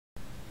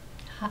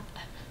Hi,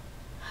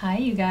 hi,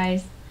 you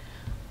guys.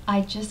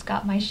 I just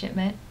got my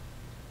shipment.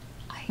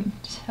 I'm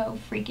so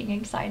freaking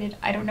excited.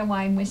 I don't know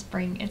why I'm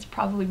whispering. It's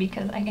probably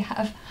because I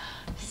have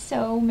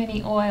so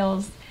many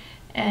oils.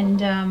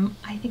 And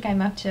I think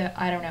I'm up to,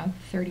 I don't know,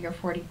 30 or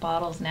 40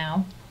 bottles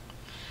now.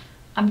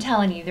 I'm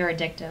telling you, they're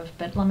addictive.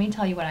 But let me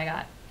tell you what I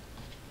got.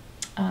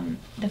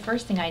 The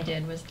first thing I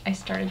did was I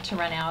started to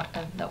run out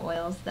of the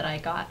oils that I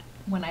got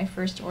when I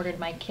first ordered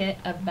my kit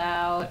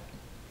about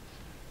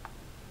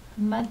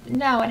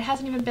no, it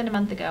hasn't even been a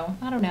month ago.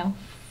 I don't know,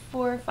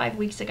 4 or 5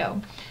 weeks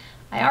ago.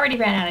 I already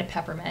ran out of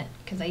peppermint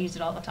because I use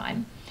it all the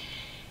time.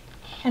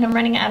 And I'm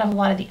running out of a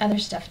lot of the other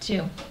stuff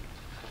too.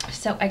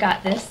 So I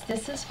got this.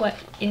 This is what,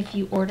 if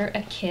you order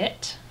a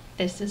kit,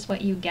 this is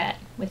what you get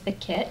with the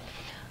kit.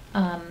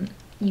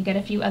 You get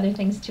a few other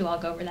things too. I'll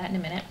go over that in a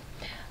minute.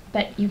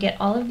 But you get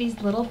all of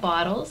these little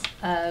bottles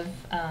of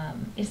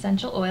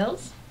essential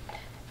oils.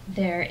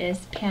 There is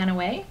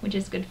Panaway, which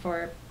is good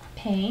for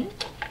pain.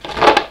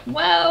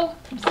 Whoa,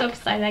 I'm so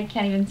excited I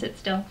can't even sit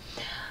still.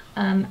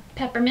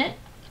 Peppermint,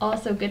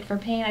 also good for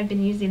pain. I've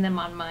been using them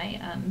on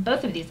my,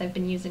 both of these I've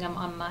been using them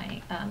on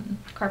my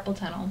carpal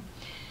tunnel.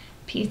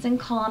 Peace and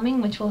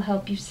calming, which will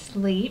help you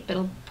sleep.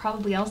 It'll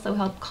probably also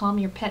help calm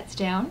your pets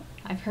down.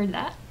 I've heard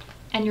that.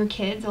 And your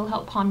kids, it'll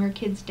help calm your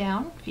kids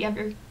down. If you have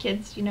your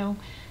kids, you know,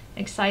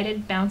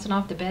 excited, bouncing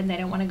off the bed and they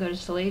don't want to go to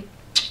sleep,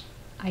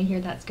 I hear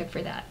that's good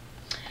for that.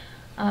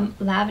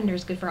 Lavender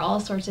is good for all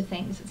sorts of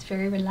things. It's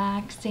very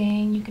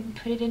relaxing. You can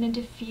put it in a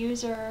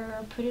diffuser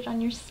or put it on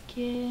your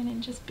skin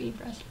and just be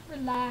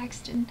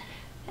relaxed and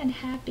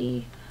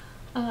happy.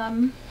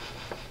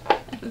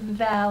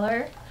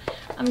 Valor.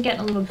 I'm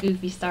getting a little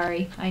goofy,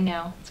 sorry. I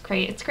know. It's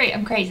great. It's great.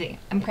 I'm crazy.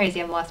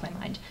 I've lost my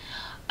mind.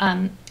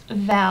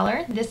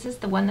 Valor. This is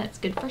the one that's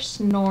good for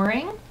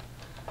snoring.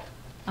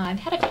 I've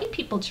had a few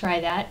people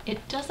try that.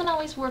 It doesn't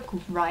always work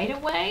right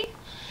away.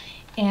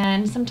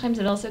 And sometimes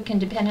it also can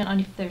depend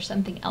on if there's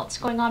something else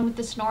going on with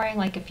the snoring,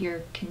 like if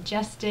you're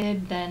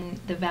congested,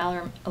 then the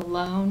Valor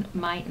alone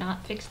might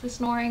not fix the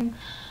snoring.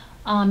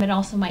 It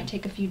also might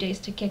take a few days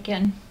to kick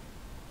in.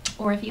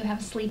 Or if you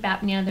have sleep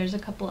apnea, there's a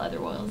couple other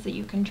oils that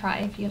you can try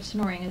if you have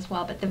snoring as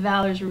well, but the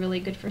Valor's are really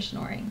good for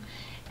snoring.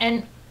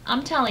 And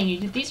I'm telling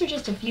you, these are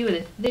just a few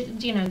of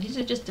these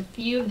are just a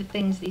few of the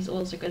things these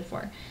oils are good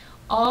for.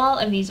 All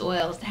of these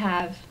oils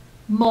have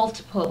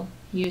multiple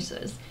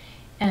uses.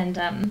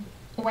 And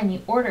when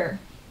you order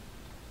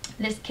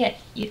this kit,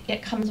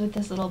 it comes with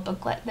this little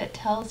booklet that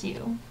tells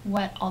you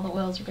what all the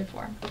oils are good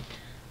for.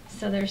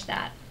 So there's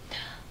that.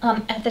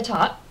 At the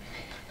top,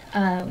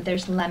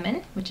 there's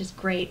lemon, which is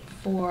great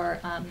for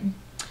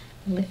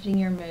lifting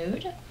your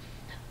mood.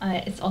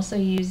 It's also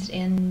used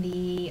in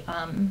the,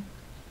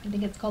 I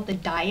think it's called the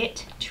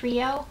Diet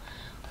Trio,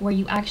 where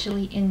you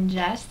actually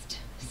ingest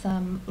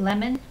some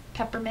lemon,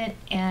 peppermint,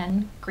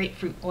 and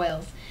grapefruit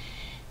oils.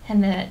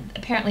 And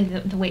apparently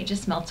the weight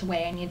just melts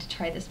away. I need to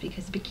try this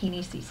because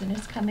bikini season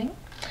is coming.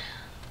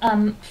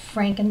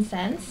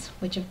 Frankincense,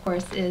 which of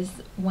course is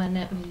one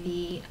of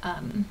the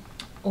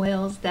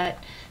oils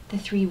that the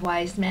 3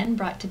 wise men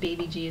brought to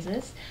baby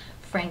Jesus.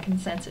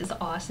 Frankincense is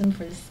awesome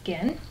for the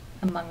skin,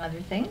 among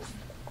other things.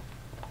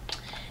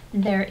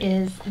 There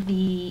is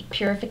the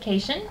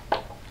purification,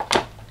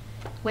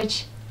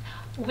 which,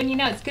 when you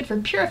know it's good for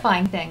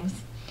purifying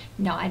things.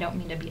 No, I don't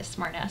mean to be a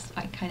smartass.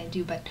 I kind of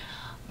do, but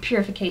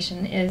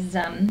purification is,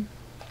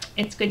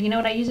 it's good. You know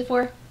what I use it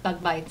for?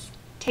 Bug bites.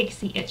 Takes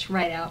the itch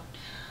right out.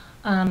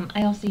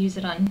 I also use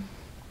it on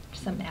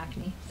some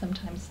acne.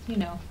 Sometimes, you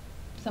know,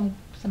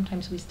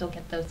 sometimes we still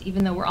get those,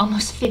 even though we're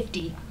almost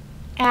 50.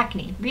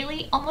 Acne.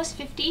 Really? Almost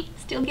 50?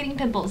 Still getting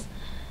pimples?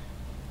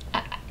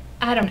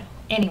 I don't know.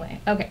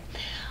 Anyway, okay.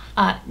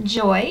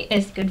 Joy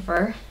is good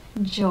for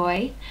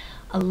joy.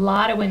 A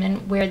lot of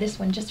women wear this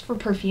one just for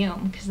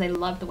perfume because they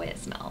love the way it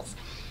smells.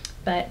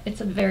 But it's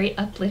a very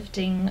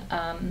uplifting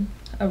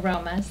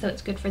aroma, so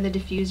it's good for the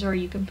diffuser, or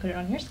you can put it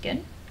on your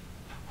skin.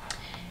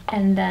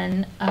 And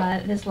then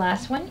this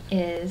last one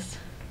is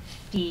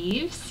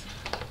Thieves.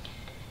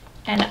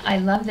 And I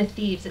love the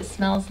Thieves. It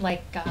smells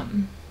like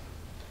kind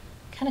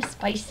of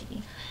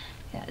spicy.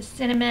 Yeah,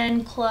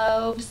 cinnamon,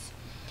 cloves.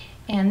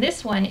 And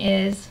this one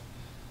is,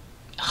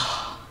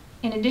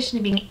 in addition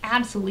to being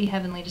absolutely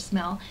heavenly to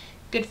smell,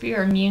 good for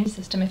your immune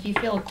system. If you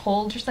feel a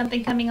cold or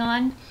something coming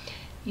on,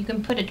 you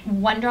can put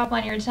one drop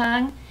on your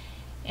tongue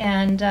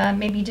and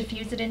maybe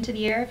diffuse it into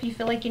the air if you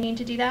feel like you need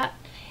to do that.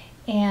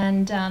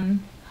 And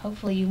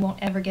hopefully you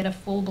won't ever get a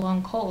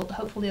full-blown cold.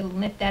 Hopefully it'll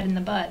nip that in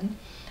the bud.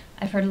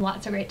 I've heard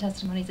lots of great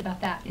testimonies about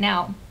that.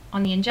 Now,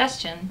 on the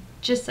ingestion,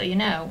 just so you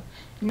know,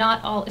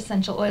 not all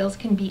essential oils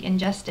can be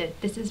ingested.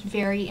 This is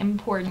very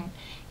important.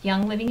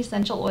 Young Living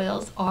essential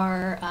oils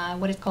are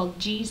what is called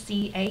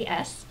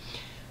GCAS,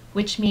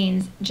 which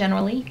means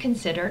generally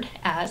considered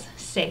as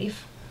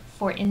safe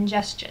for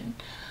ingestion.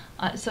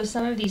 So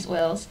some of these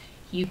oils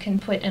you can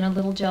put in a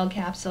little gel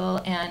capsule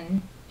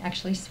and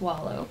actually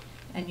swallow,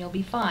 and you'll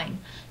be fine.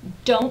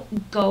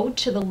 Don't go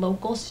to the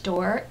local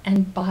store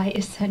and buy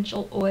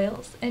essential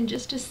oils and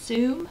just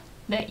assume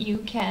that you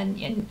can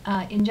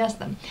ingest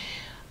them.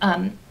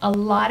 A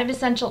lot of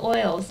essential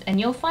oils, and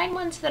you'll find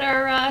ones that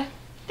are,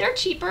 they're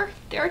cheaper.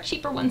 There are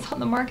cheaper ones on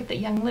the market at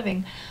Young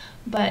Living,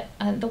 but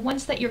the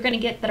ones that you're going to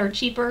get that are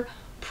cheaper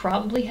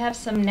probably have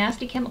some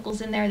nasty chemicals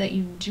in there that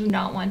you do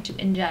not want to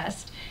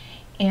ingest.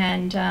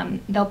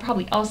 And they'll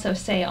probably also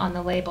say on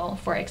the label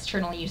for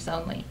external use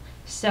only.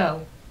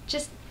 So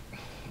just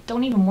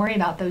don't even worry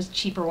about those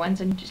cheaper ones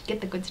and just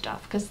get the good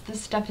stuff, because this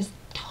stuff is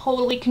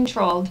totally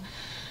controlled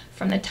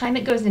from the time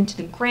it goes into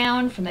the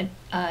ground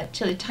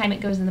to the time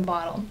it goes in the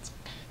bottle.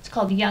 It's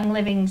called Young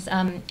Living's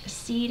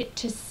seed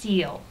to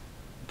seal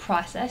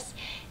process,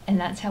 and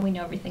that's how we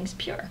know everything's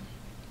pure.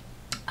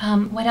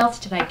 What else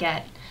did I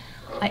get?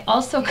 I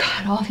also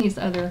got all these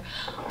other,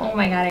 oh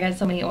my god, I got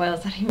so many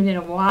oils, I don't even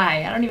know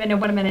why. I don't even know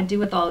what I'm going to do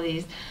with all of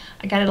these.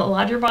 I got a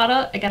large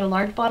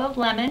bottle of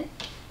lemon.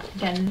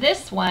 Again,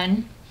 this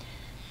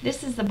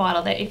is the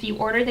bottle that if you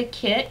order the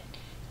kit,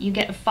 you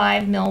get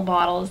 5 ml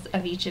bottles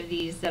of each of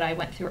these that I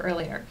went through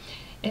earlier.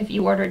 If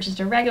you order just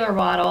a regular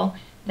bottle,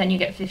 then you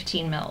get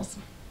 15 mils.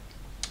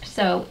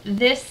 So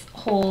this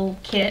whole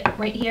kit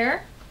right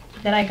here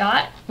that I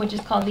got, which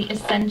is called the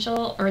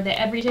Essential or the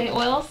Everyday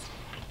Oils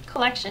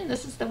collection,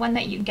 this is the one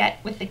that you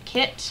get with the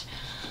kit.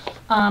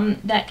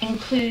 That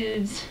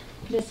includes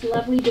this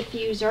lovely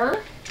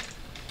diffuser.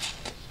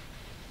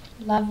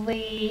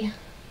 Lovely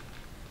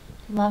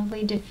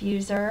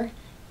diffuser.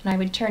 And I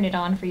would turn it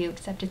on for you,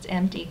 except it's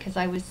empty, because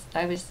I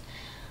was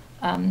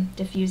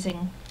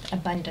diffusing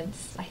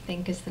Abundance, I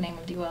think is the name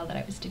of the oil that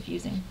I was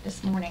diffusing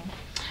this morning.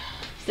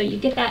 So you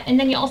get that, and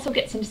then you also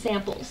get some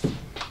samples.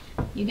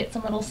 You get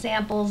some little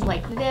samples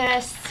like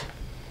this,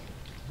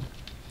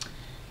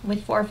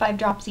 with 4 or 5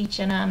 drops each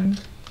in them.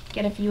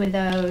 Get a few of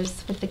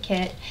those with the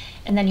kit.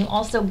 And then you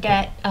also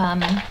get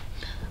a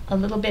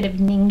little bit of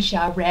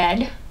Ningxia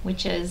Red,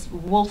 which is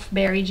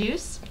wolfberry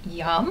juice.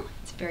 Yum,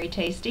 it's very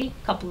tasty.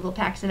 A couple little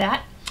packs of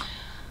that.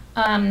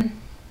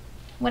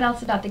 What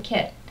else about the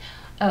kit?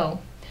 Oh,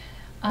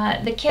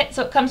 the kit,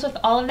 so it comes with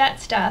all of that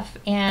stuff,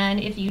 and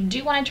if you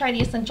do want to try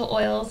the essential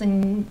oils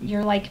and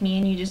you're like me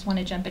and you just want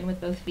to jump in with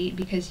both feet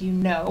because you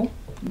know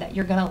that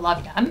you're going to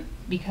love them,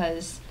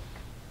 because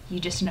you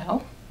just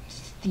know,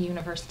 the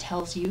universe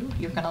tells you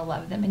you're going to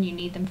love them and you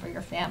need them for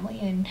your family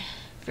and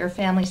for your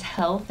family's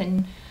health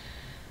and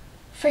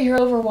for your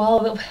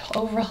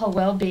overall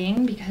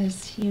well-being,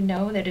 because you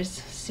know that as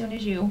soon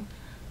as you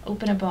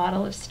open a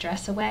bottle of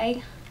Stress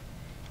Away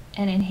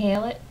and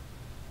inhale it,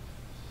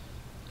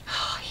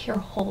 your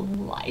whole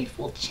life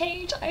will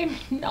change. I'm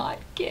not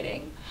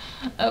kidding.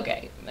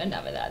 Okay,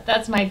 enough of that.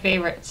 That's my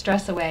favorite,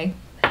 Stress Away.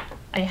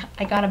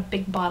 I got a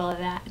big bottle of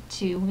that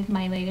too with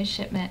my latest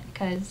shipment,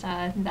 because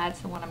that's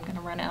the one I'm going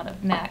to run out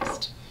of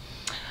next.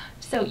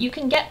 So you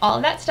can get all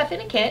of that stuff in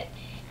a kit,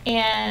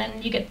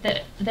 and you get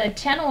the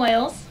 10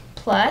 oils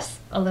plus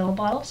a little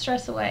bottle of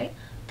Stress Away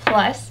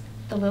plus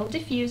the little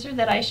diffuser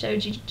that I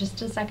showed you just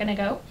a second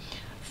ago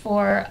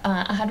for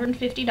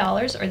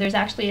 $150, or there's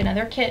actually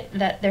another kit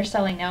that they're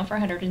selling now for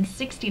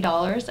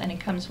 $160, and it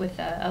comes with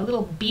a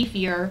little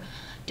beefier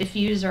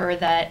diffuser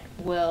that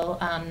will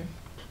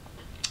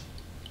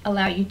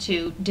allow you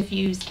to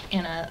diffuse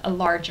in a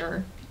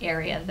larger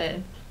area.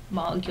 The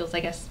molecules, I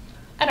guess,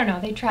 I don't know,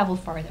 they travel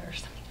farther or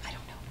something.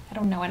 I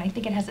don't know, and I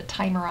think it has a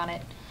timer on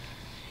it.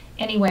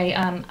 Anyway,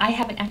 I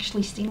haven't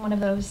actually seen one of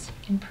those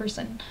in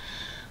person,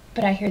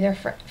 but I hear they're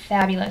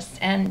fabulous,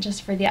 and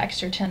just for the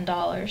extra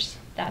 $10,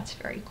 that's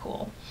very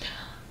cool.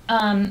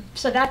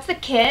 So that's the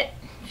kit.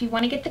 If you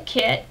want to get the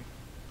kit,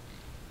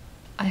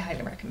 I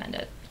highly recommend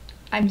it.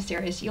 I'm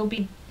serious. You'll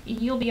be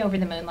over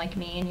the moon like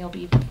me, and you'll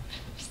be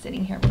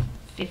sitting here with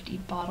 50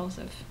 bottles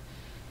of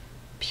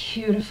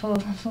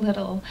beautiful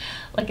little,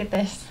 look at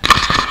this,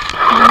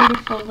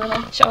 beautiful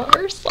little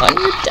jars on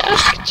your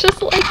desk,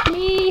 just like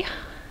me.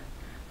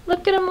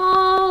 Look at them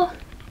all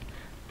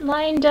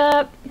lined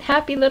up,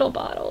 happy little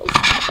bottles.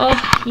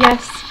 Oh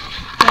yes,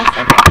 I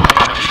got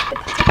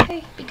but that's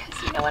okay,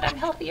 because you know what, I'm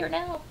healthier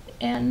now.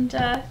 And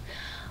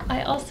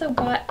I also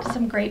bought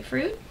some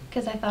grapefruit,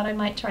 because I thought I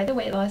might try the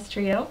weight loss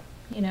trio,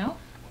 you know,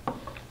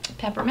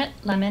 peppermint,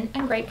 lemon,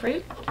 and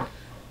grapefruit.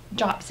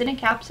 Drops in a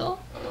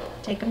capsule,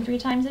 take them 3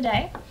 times a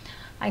day.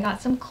 I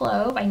got some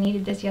clove. I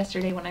needed this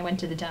yesterday when I went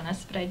to the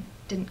dentist, but I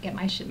didn't get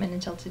my shipment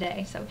until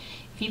today. So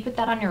if you put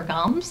that on your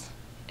gums,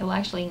 it will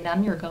actually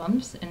numb your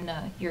gums, and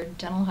your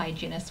dental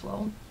hygienist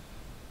will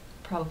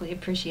probably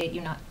appreciate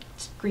you not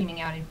screaming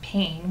out in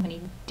pain when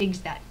he digs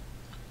that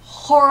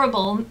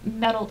horrible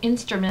metal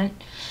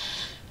instrument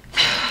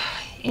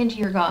into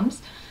your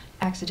gums,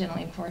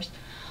 accidentally of course.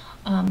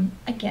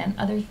 Again,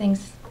 other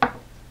things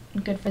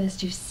good for this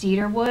too.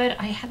 Cedarwood,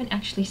 I haven't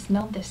actually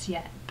smelled this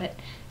yet, but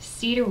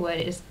cedarwood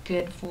is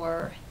good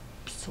for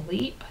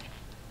sleep,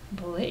 I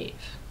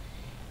believe,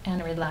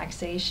 and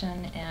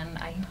relaxation, and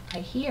I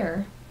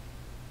hear,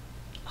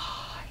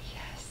 oh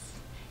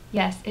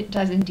yes, it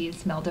does indeed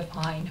smell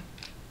divine.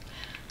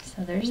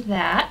 So there's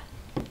that.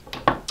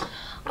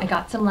 I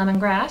got some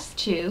lemongrass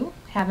too.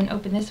 Haven't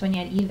opened this one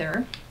yet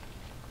either.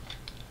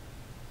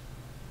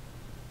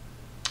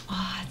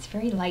 Ah, it's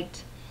very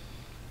light.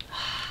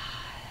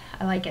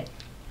 I like it.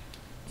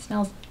 It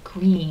smells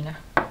green.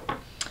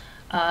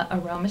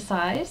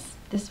 Aromasize.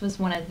 This was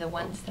one of the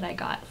ones that I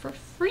got for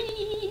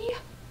free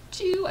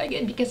too.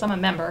 Again, because I'm a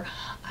member.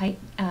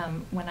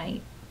 When I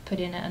put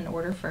in an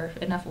order for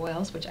enough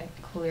oils, which I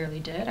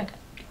clearly did, I got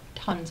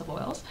tons of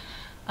oils.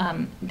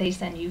 They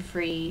send you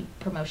free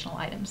promotional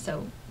items.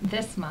 So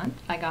this month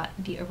I got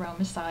the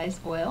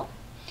Aromasize oil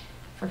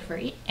for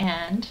free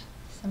and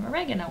some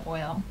oregano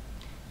oil.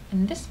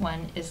 And this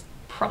one is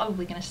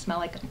probably going to smell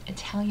like an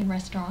Italian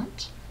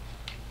restaurant.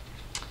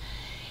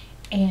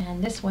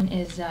 And this one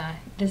is,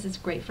 this is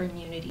great for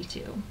immunity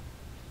too.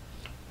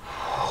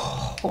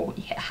 Oh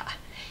yeah,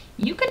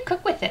 you could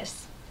cook with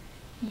this.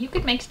 You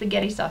could make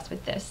spaghetti sauce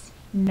with this,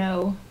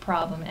 no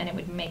problem, and it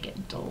would make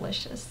it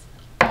delicious.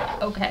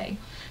 Okay,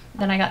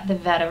 then I got the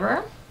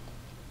vetiver.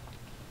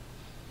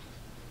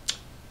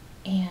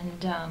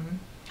 And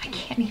I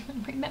can't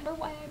even remember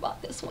why I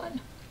bought this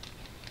one.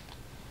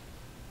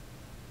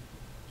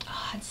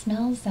 Oh, it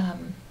smells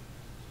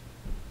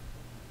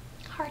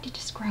hard to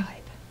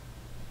describe.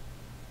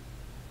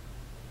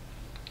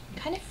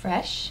 Kind of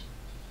fresh.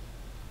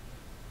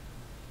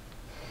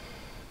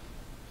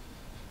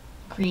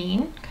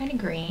 Green, kind of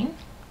green.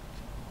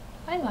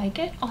 I like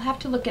it. I'll have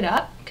to look it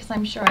up because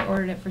I'm sure I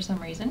ordered it for some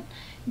reason.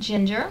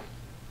 Ginger.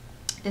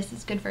 This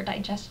is good for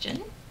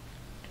digestion.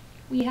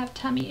 We have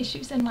tummy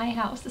issues in my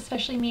house,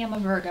 especially me. I'm a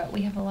Virgo.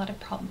 We have a lot of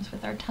problems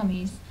with our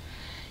tummies.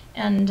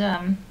 And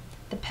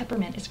the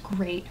peppermint is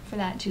great for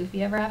that too. If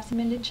you ever have some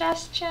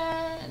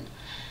indigestion,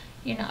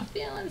 you're not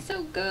feeling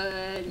so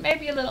good,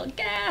 maybe a little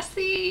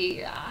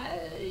gassy,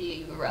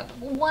 you rub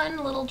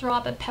one little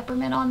drop of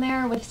peppermint on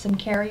there with some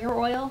carrier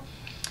oil.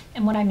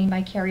 And what I mean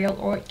by carrier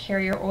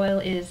oil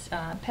is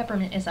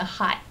peppermint is a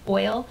hot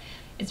oil.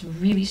 It's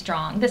really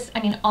strong.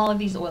 All of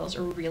these oils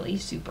are really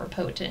super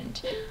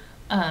potent.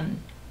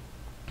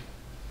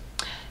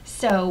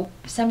 So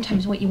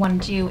sometimes what you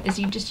want to do is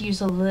you just use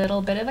a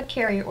little bit of a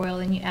carrier oil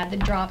and you add the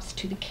drops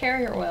to the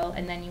carrier oil,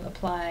 and then you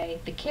apply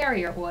the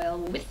carrier oil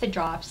with the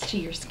drops to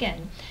your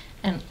skin.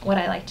 And what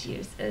I like to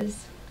use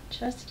is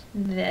just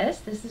this.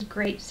 This is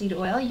grapeseed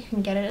oil. You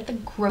can get it at the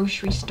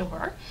grocery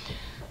store.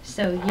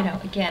 So, you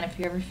know, again, if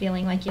you're ever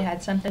feeling like you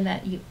had something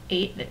that you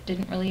ate that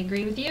didn't really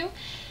agree with you,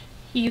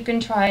 you can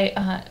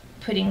try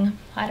putting,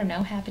 I don't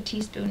know, half a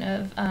teaspoon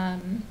of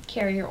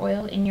carrier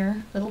oil in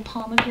your little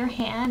palm of your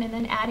hand and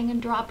then adding a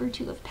drop or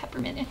two of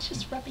peppermint and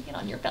just rubbing it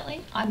on your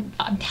belly.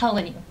 I'm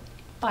telling you,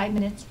 5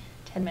 minutes,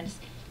 10 minutes,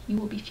 you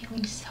will be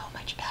feeling so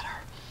much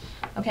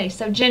better. Okay,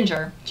 so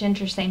ginger.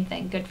 Ginger, same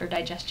thing, good for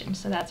digestion,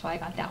 so that's why I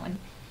got that one.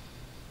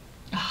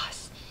 Ah,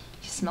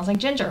 it smells like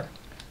ginger.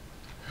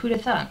 Who'd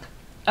have thunk?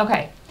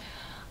 Okay,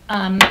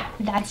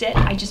 that's it.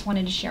 I just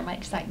wanted to share my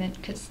excitement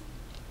because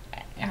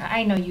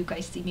I know you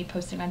guys see me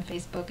posting on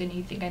Facebook and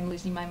you think I'm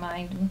losing my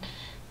mind, and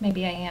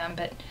maybe I am,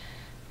 but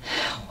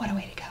what a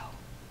way to go.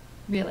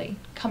 Really,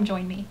 come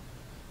join me,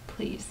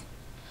 please.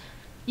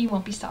 You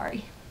won't be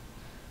sorry.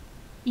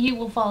 You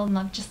will fall in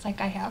love just like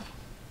I have.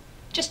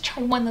 Just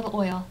try one little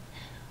oil.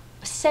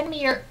 Send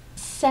me a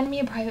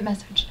private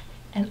message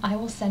and I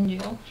will send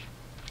you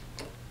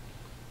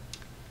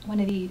one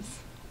of these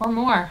or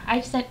more.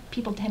 I've sent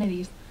people 10 of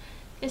these.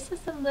 This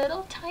is a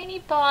little tiny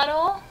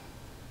bottle.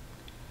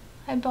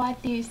 I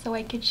bought these so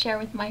I could share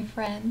with my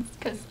friends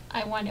because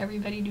I want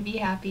everybody to be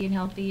happy and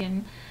healthy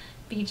and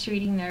be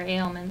treating their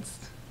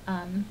ailments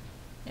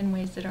in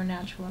ways that are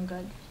natural and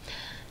good.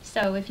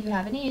 So if you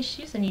have any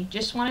issues and you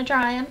just want to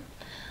try them,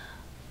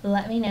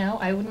 let me know.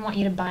 I wouldn't want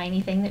you to buy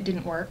anything that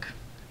didn't work.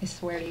 I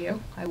swear to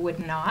you, I would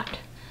not.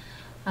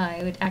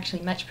 I would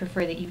actually much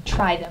prefer that you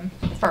try them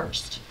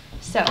first.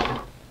 So,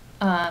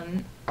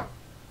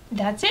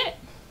 that's it.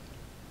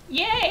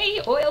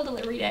 Yay, oil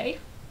delivery day.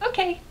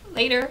 Okay,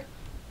 later.